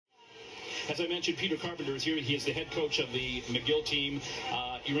As I mentioned, Peter Carpenter is here. He is the head coach of the McGill team.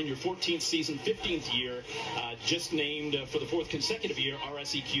 You're in your 14th season, 15th year, just named for the 4th consecutive year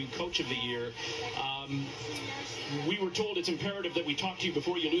RSEQ Coach of the Year. We were told it's imperative that we talk to you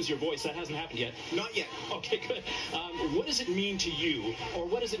before you lose your voice. That hasn't happened yet. Not yet. Okay, good. What does it mean to you, or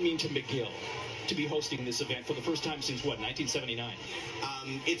what does it mean to McGill to be hosting this event for the first time since, what, 1979?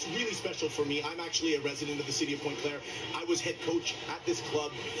 It's really special for me. I'm actually a resident of the city of Pointe-Claire. I was head coach at this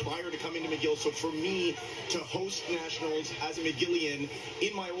club prior to coming to McGill, so for me to host Nationals as a McGillian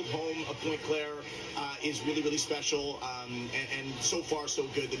in my old home of Pointe-Claire is really, really special, and so far so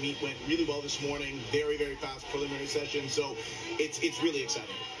good. The meet went really well this morning, very, very fast preliminary session, so it's really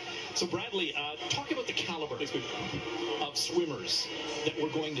exciting. So, Bradley, talk about the caliber of swimmers that we're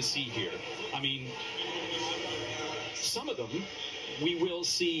going to see here. I mean, some of them we will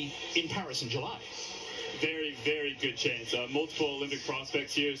see in Paris in July. Very, very good chance. Multiple Olympic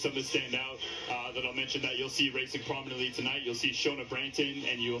prospects here, some that stand out that I'll mention that you'll see racing prominently tonight. You'll see Shona Branton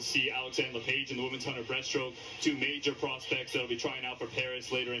and you'll see Alexandra LePage in the women's 100 breaststroke. Two major prospects that'll be trying out for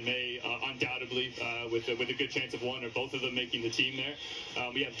Paris later in May, undoubtedly, with a good chance of one or both of them making the team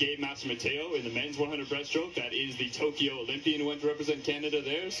there. We have Gabe Master-Mateo in the men's 100 breaststroke. That is the Tokyo Olympian who went to represent Canada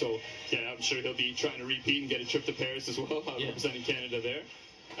there. So, yeah, I'm sure he'll be trying to repeat and get a trip to Paris as well, representing Canada there.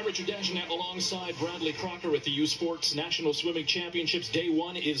 I'm Richard Dagenet alongside Bradley Crocker at the U Sports National Swimming Championships. Day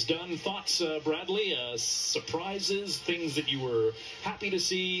one is done. Thoughts, Bradley? Surprises, things that you were happy to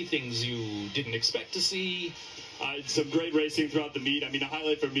see, things you didn't expect to see? Some great racing throughout the meet. I mean, a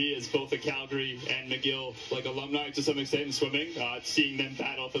highlight for me is both a Calgary and McGill, alumni to some extent in swimming. Seeing them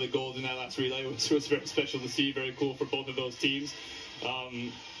battle for the gold in that last relay was very special to see. Very cool for both of those teams.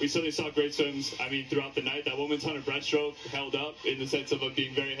 We certainly saw great swims, throughout the night. That women's 100 breaststroke held up in the sense of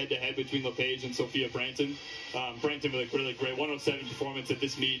being very head-to-head between LePage and Sophia Branton. Branton with a really great 107 performance at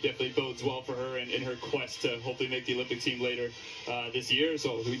this meet definitely bodes well for her and in her quest to hopefully make the Olympic team later this year.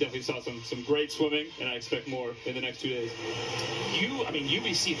 So we definitely saw some great swimming, and I expect more in the next 2 days.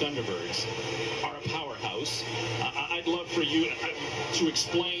 UBC Thunderbirds are a powerhouse. I'd love for you to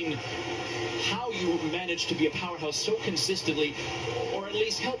explain how you managed to be a powerhouse so consistently, or at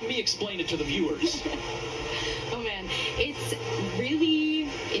least help me explain it to the viewers. Oh man, it's really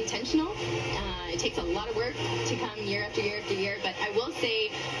intentional. It takes a lot of work to come year after year after year, but I will say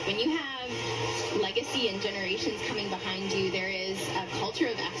when you have legacy and generations coming behind you, there is a culture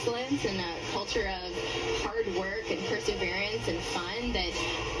of excellence and a culture of hard work and perseverance and fun that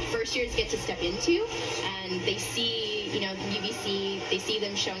first years get to step into, and they see, UBC, they see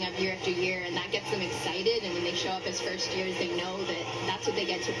them showing up year after year, and that gets them excited, and when they show up as first years, they know that that's what they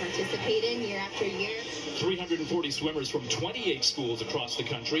get to participate in year after year. 340 swimmers from 28 schools across the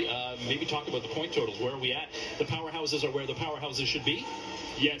country. Maybe talk about the point totals. Where are we at? The powerhouses are where the powerhouses should be?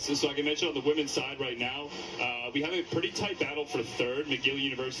 Yes, so I can mention on the women's side right now, we have a pretty tight battle for third. McGill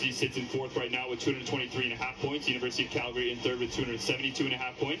University sits in fourth right now with 223.5 points. University of Calgary in third with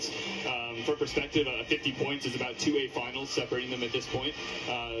 272.5 points. For perspective, 50 points is about 2 A finals separating them at this point.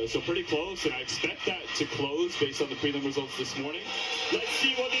 So pretty close, and I expect that to close based on the prelim results this morning. Let's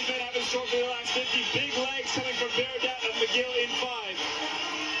see what these men have in store for the last 50. Big legs coming from Veridat of McGill in 5.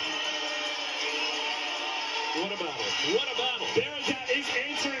 What about it? What about it? Veridat is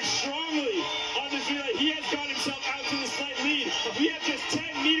answering strongly on this relay. He has got himself out to the slight lead. We have just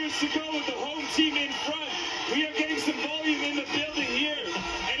 10 meters to go with the home team in front. We are getting some volume in the building here,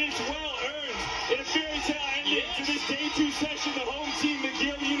 and it's well earned. In a fairy tale ending to this day 2 session, the home team,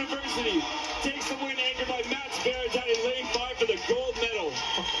 McGill University, takes the win, anchored by Mats Veridat in lane 5 for the gold medal.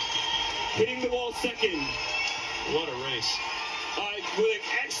 Hitting the wall second. What a race. With an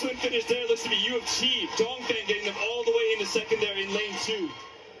excellent finish there, looks to be U of T. Dongfeng getting them all the way into second there in lane 2.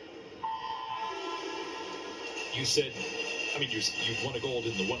 You said, you've won a gold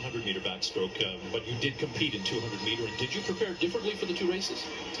in the 100-meter backstroke, but you did compete in 200-meter. And did you prepare differently for the 2 races?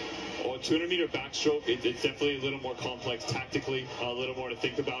 Oh, 200-meter backstroke, it's definitely a little more complex tactically, a little more to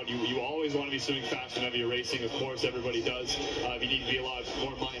think about. You always want to be swimming fast whenever you're racing. Of course, everybody does. You need to be a lot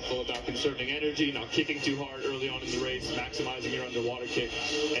more mindful about conserving energy, not kicking too hard early on in the race, maximizing your underwater kick,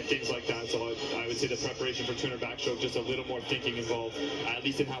 and things like that. So I would say the preparation for 200 backstroke, just a little more thinking involved, at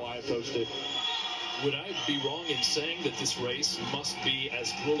least in how I approached it. Would I be wrong in saying that this race must be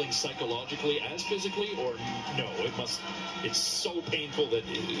as grueling psychologically as physically, or no? It's so painful that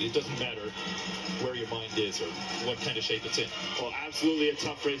it doesn't matter where your mind is or what kind of shape it's in. Well, absolutely a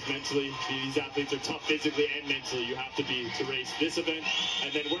tough race mentally. These athletes are tough physically and mentally. You have to be to race this event.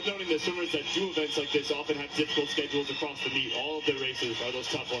 And then we're noting the swimmers that do events like this often have difficult schedules across the meet. All of their races are those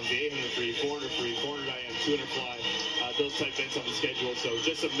tough ones: the 800 free, 400 free, 400 IM, 200 fly, those type events on the schedule. So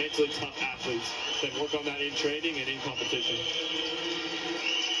just some mentally tough athletes that work on that in training and in competition.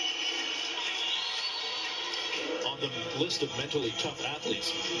 On the list of mentally tough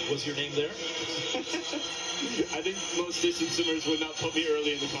athletes, was your name there? I think most distance swimmers would not put me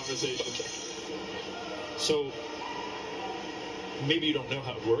early in the conversation. Okay. So maybe you don't know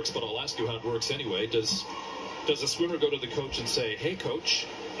how it works, but I'll ask you how it works anyway. Does a swimmer go to the coach and say, "Hey coach,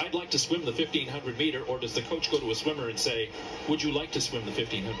 I'd like to swim the 1500 meter," or does the coach go to a swimmer and say, "Would you like to swim the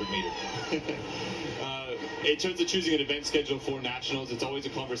 1500 meter?" In terms of choosing an event schedule for nationals, it's always a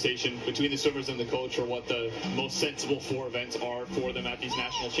conversation between the swimmers and the coach for what the most sensible 4 events are for them at these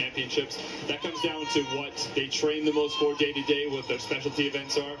national championships. That comes down to what they train the most for day to day, what their specialty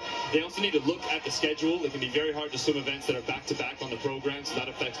events are. They also need to look at the schedule. It can be very hard to swim events that are back-to-back on the program, so that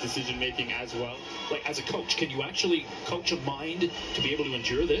affects decision making as well. Like, as a coach, can you actually coach a mind to be able to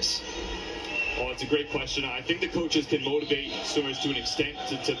endure this? Oh, it's a great question. I think the coaches can motivate swimmers to an extent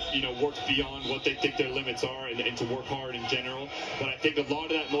to work beyond what they think their limits are and to work hard in general. But I think a lot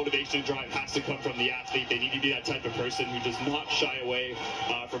of that motivation and drive has to come from the athlete. They need to be that type of person who does not shy away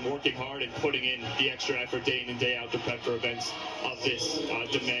from working hard and putting in the extra effort day in and day out to prep for events of this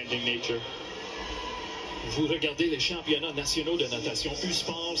demanding nature. Vous regardez les championnats nationaux de natation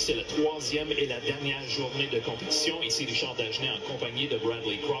U-Sport, c'est la 3e et la dernière journée de compétition. Ici Richard Dagenet en compagnie de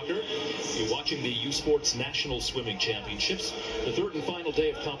Bradley Crocker. You're watching the U-Sports National Swimming Championships, the 3rd and final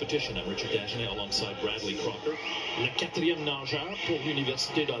day of competition. I'm Richard Dagenet alongside Bradley Crocker. Le 4e nageur pour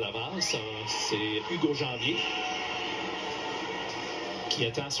l'Université de Laval, c'est Hugo Janvier, qui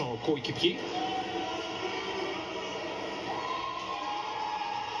attend son coéquipier.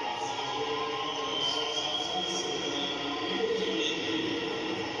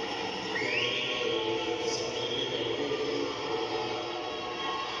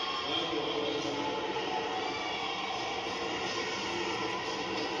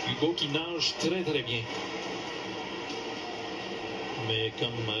 Hugo qui nage très très bien. Mais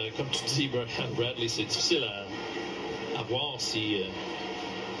comme tu dis, Bradley, c'est difficile à voir si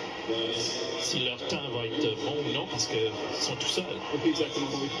leur temps va être bon ou non, parce qu'ils sont tout seuls. Exactement,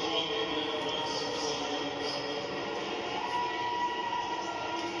 oui.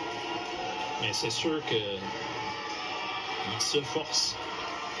 Mais c'est sûr qu'ils se forcent,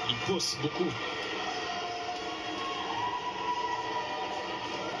 ils poussent beaucoup.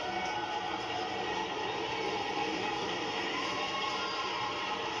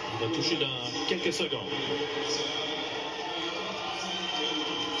 Il va toucher dans quelques secondes.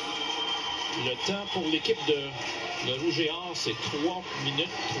 Le temps pour l'équipe de Rouge et Or, c'est 3 minutes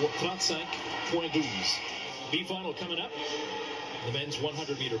 35.12. B-final coming up. The men's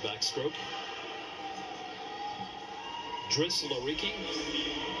 100-meter backstroke. Driss Loricki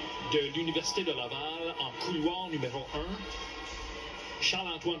de l'Université de Laval en couloir numéro 1.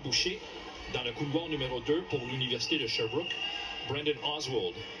 Charles-Antoine Boucher dans le couloir numéro 2 pour l'Université de Sherbrooke. Brendan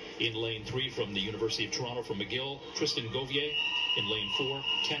Oswald in lane 3 from the University of Toronto from McGill. Tristan Gauvier in lane 4.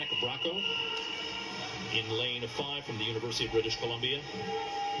 Kanik Bracco in lane 5 from the University of British Columbia.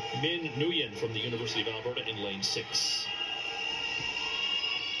 Min Nguyen from the University of Alberta in lane 6.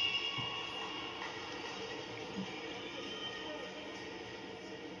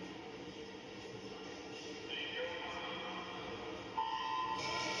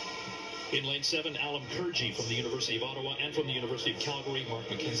 In lane 7, Alan Kurji from the University of Ottawa and from the University of Calgary, Mark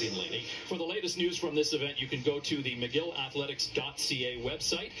McKenzie in lane 8. For the latest news from this event, you can go to the McGillAthletics.ca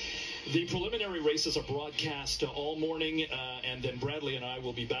website. The preliminary races are broadcast all morning, and then Bradley and I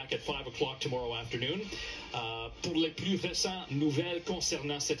will be back at 5 o'clock tomorrow afternoon. Pour les plus récentes nouvelles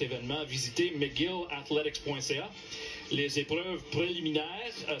concernant cet événement, visitez McGillAthletics.ca. Les épreuves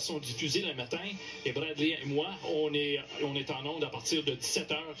préliminaires sont diffusées le matin et Bradley et moi, on est en onde à partir de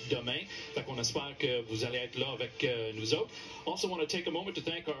 17h demain. Fait qu'on espère que vous allez être là avec nous autres. Also want to take a moment to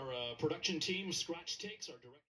thank our production team, Scratch Takes, our director.